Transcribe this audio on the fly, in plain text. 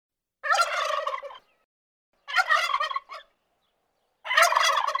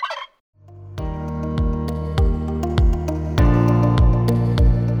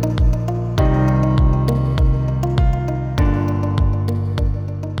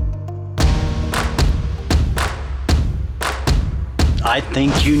I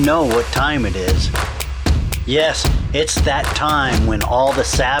think you know what time it is. Yes, it's that time when all the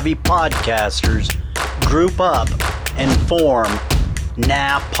savvy podcasters group up and form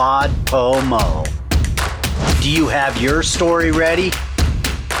NaPodPoMo. Do you have your story ready?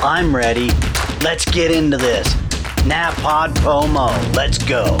 I'm ready. Let's get into this. NaPodPoMo. Let's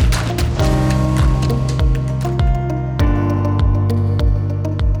go.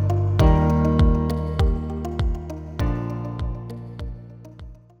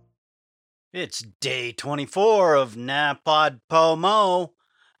 It's day 24 of NaPodPoMo.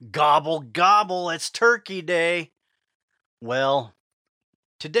 Gobble, gobble, it's Turkey Day. Well,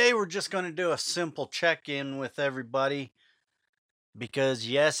 today we're just going to do a simple check-in with everybody because,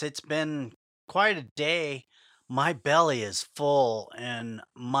 yes, it's been quite a day. My belly is full and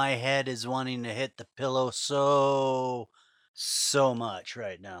my head is wanting to hit the pillow so much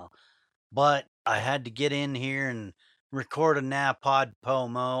right now. But I had to get in here and record a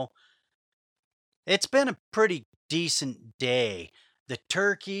NaPodPoMo. It's been a pretty decent day. The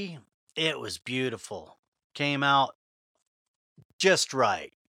turkey, it was beautiful. Came out just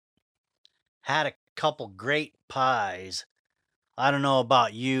right. Had a couple great pies. I don't know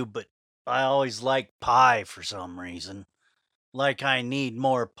about you, but I always like pie for some reason. Like I need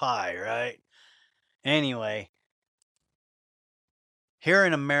more pie, right? Anyway, here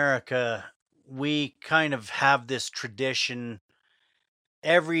in America, we kind of have this tradition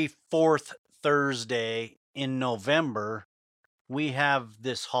every fourth Thursday in November. We have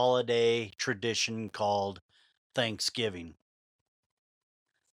this holiday tradition called Thanksgiving.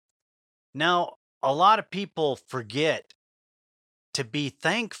 Now, a lot of people forget to be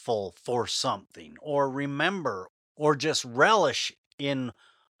thankful for something or remember or just relish in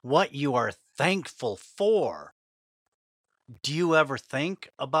what you are thankful for. Do you ever think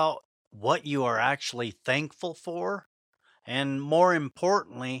about what you are actually thankful for? And more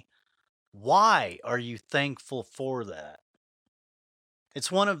importantly, why are you thankful for that?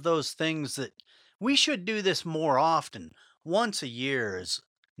 It's one of those things that we should do this more often. Once a year is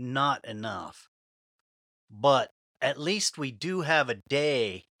not enough. But at least we do have a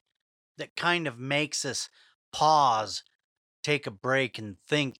day that kind of makes us pause, take a break, and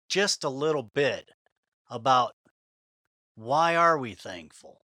think just a little bit about why are we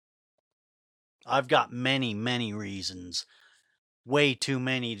thankful? I've got many reasons, way too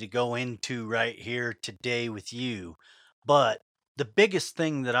many to go into right here today with you. But the biggest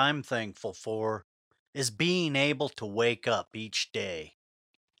thing that I'm thankful for is being able to wake up each day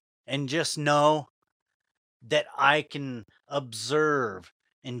and just know that I can observe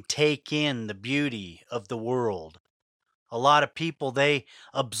and take in the beauty of the world. A lot of people, they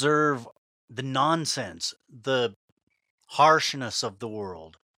observe the nonsense, the harshness of the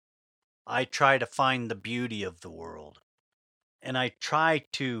world. I try to find the beauty of the world. And I try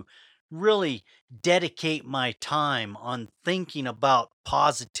to really dedicate my time on thinking about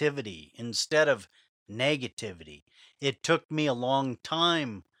positivity instead of negativity. It took me a long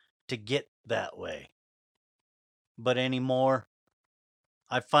time to get that way. But anymore,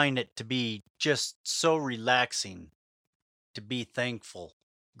 I find it to be just so relaxing to be thankful,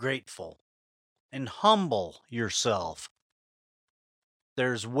 grateful, and humble yourself.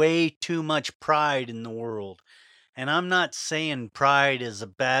 There's way too much pride in the world. And I'm not saying pride is a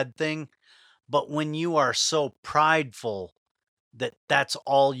bad thing, but when you are so prideful that that's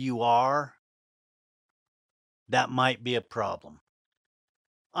all you are, that might be a problem.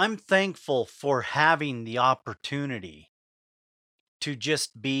 I'm thankful for having the opportunity to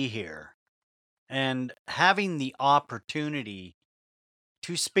just be here and having the opportunity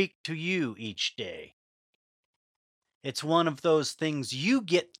to speak to you each day. It's one of those things you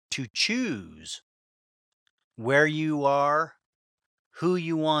get to choose where you are, who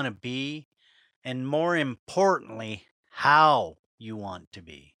you want to be, and more importantly, how you want to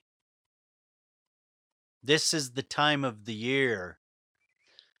be. This is the time of the year,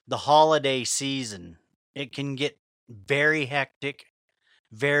 the holiday season. It can get very hectic,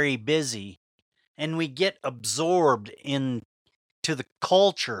 very busy, and we get absorbed into the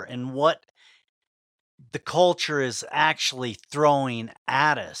culture and what the culture is actually throwing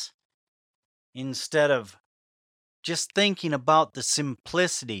at us instead of just thinking about the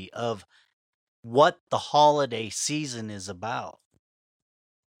simplicity of what the holiday season is about.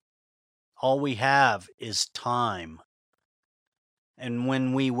 All we have is time. And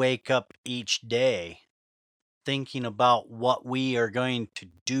when we wake up each day thinking about what we are going to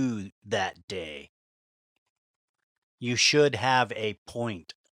do that day, you should have a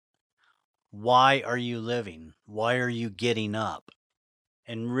point. Why are you living? Why are you getting up?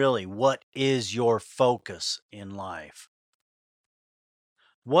 And really, what is your focus in life?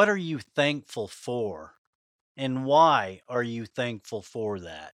 What are you thankful for? And why are you thankful for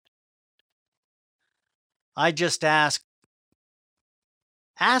that? I just ask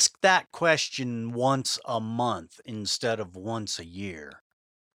that question once a month instead of once a year.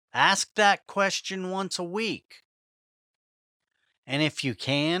 Ask that question once a week. And if you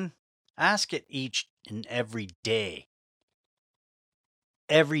can, ask it each and every day.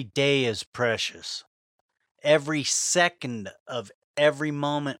 Every day is precious. Every second of every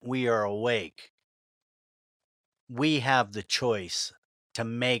moment we are awake, we have the choice to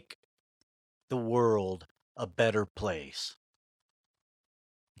make the world a better place.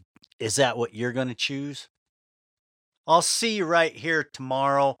 Is that what you're going to choose? I'll see you right here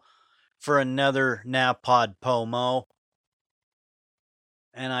tomorrow for another Napod Pomo.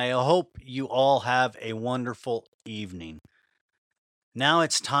 And I hope you all have a wonderful evening. Now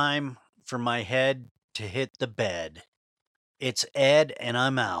it's time for my head to hit the bed. It's Ed, and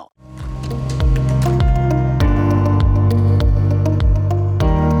I'm out.